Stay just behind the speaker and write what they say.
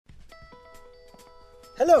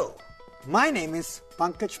Hello, my name is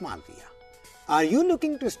Pankaj Malviya. Are you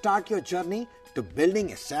looking to start your journey to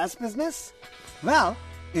building a SaaS business? Well,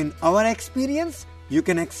 in our experience, you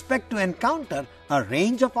can expect to encounter a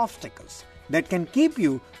range of obstacles that can keep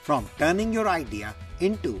you from turning your idea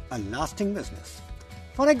into a lasting business.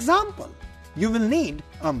 For example, you will need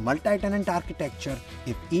a multi-tenant architecture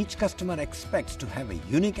if each customer expects to have a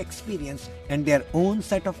unique experience and their own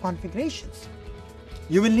set of configurations.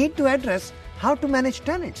 You will need to address how to manage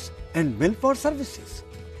tenants and bill for services.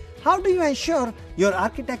 How do you ensure your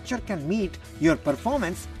architecture can meet your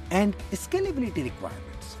performance and scalability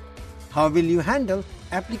requirements? How will you handle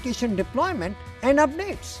application deployment and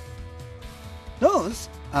updates? Those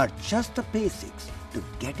are just the basics to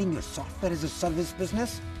getting your software as a service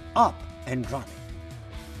business up and running.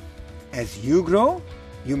 As you grow,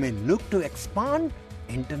 you may look to expand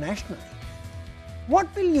internationally.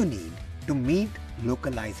 What will you need to meet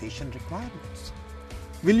localization requirements?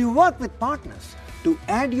 Will you work with partners to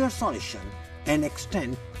add your solution and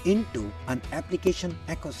extend into an application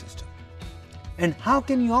ecosystem? And how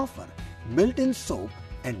can you offer built-in SOAP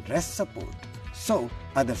and REST support so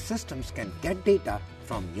other systems can get data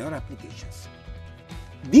from your applications?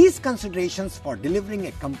 These considerations for delivering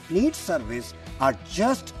a complete service are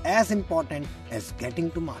just as important as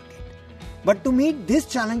getting to market. But to meet these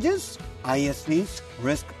challenges, ISVs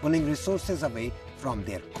risk pulling resources away from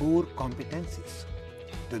their core competencies.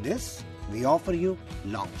 To this, we offer you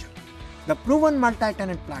LongJump, the proven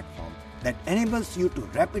multi-tenant platform that enables you to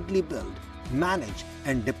rapidly build, manage,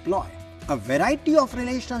 and deploy a variety of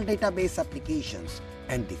relational database applications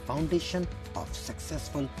and the foundation of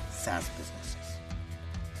successful SaaS businesses.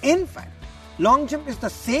 In fact, LongJump is the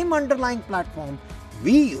same underlying platform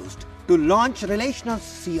we used to launch relational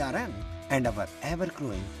CRM and our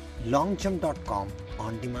ever-growing longjump.com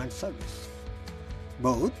on-demand service,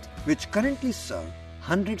 both which currently serve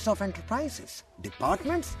hundreds of enterprises,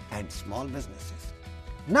 departments, and small businesses.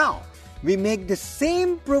 Now, we make the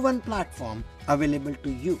same proven platform available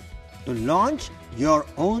to you to launch your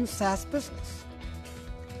own SaaS business.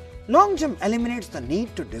 LongJump eliminates the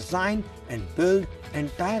need to design and build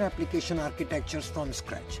entire application architectures from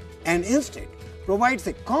scratch, and instead provides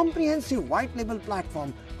a comprehensive white label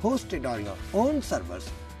platform hosted on your own servers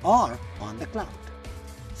or on the cloud.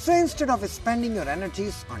 So instead of spending your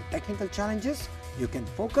energies on technical challenges, you can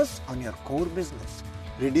focus on your core business,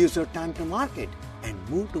 reduce your time to market, and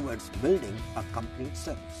move towards building a complete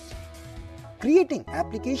service. Creating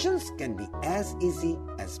applications can be as easy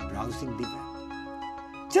as browsing the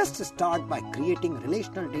web. Just start by creating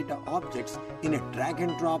relational data objects in a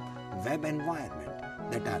drag-and-drop web environment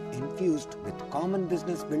that are infused with common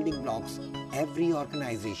business building blocks every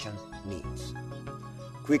organization needs.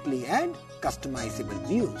 Quickly add customizable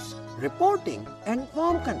views, reporting, and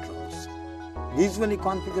form controls. Visually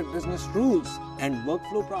configure business rules and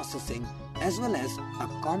workflow processing, as well as a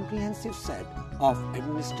comprehensive set of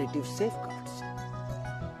administrative safeguards.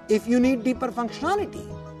 If you need deeper functionality,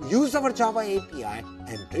 use our Java API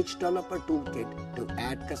and rich developer toolkit to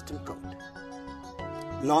add custom code.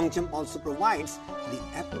 LongJump also provides the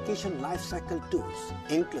application lifecycle tools,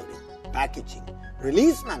 including packaging,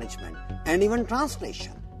 release management, and even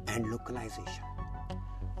translation and localization,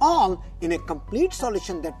 all in a complete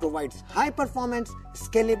solution that provides high performance,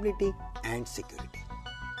 scalability, and security.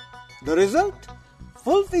 The result?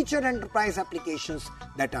 Full-featured enterprise applications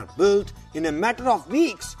that are built in a matter of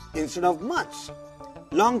weeks instead of months.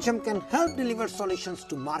 LongJump can help deliver solutions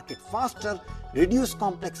to market faster, reduce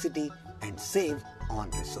complexity, and save on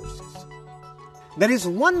resources. There is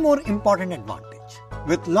one more important advantage.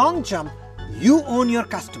 With LongJump, you own your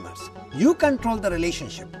customers. You control the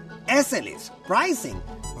relationship, SLAs, pricing,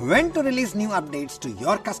 when to release new updates to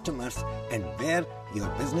your customers, and where your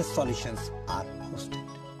business solutions are hosted.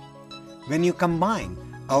 When you combine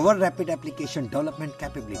our rapid application development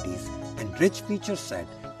capabilities and rich feature set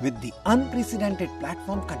with the unprecedented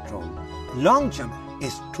platform control, LongJump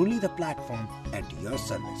is truly the platform at your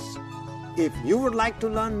service. If you would like to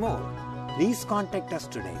learn more, please contact us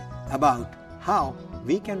today about how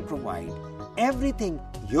we can provide everything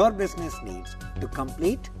your business needs to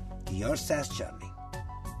complete your SaaS journey.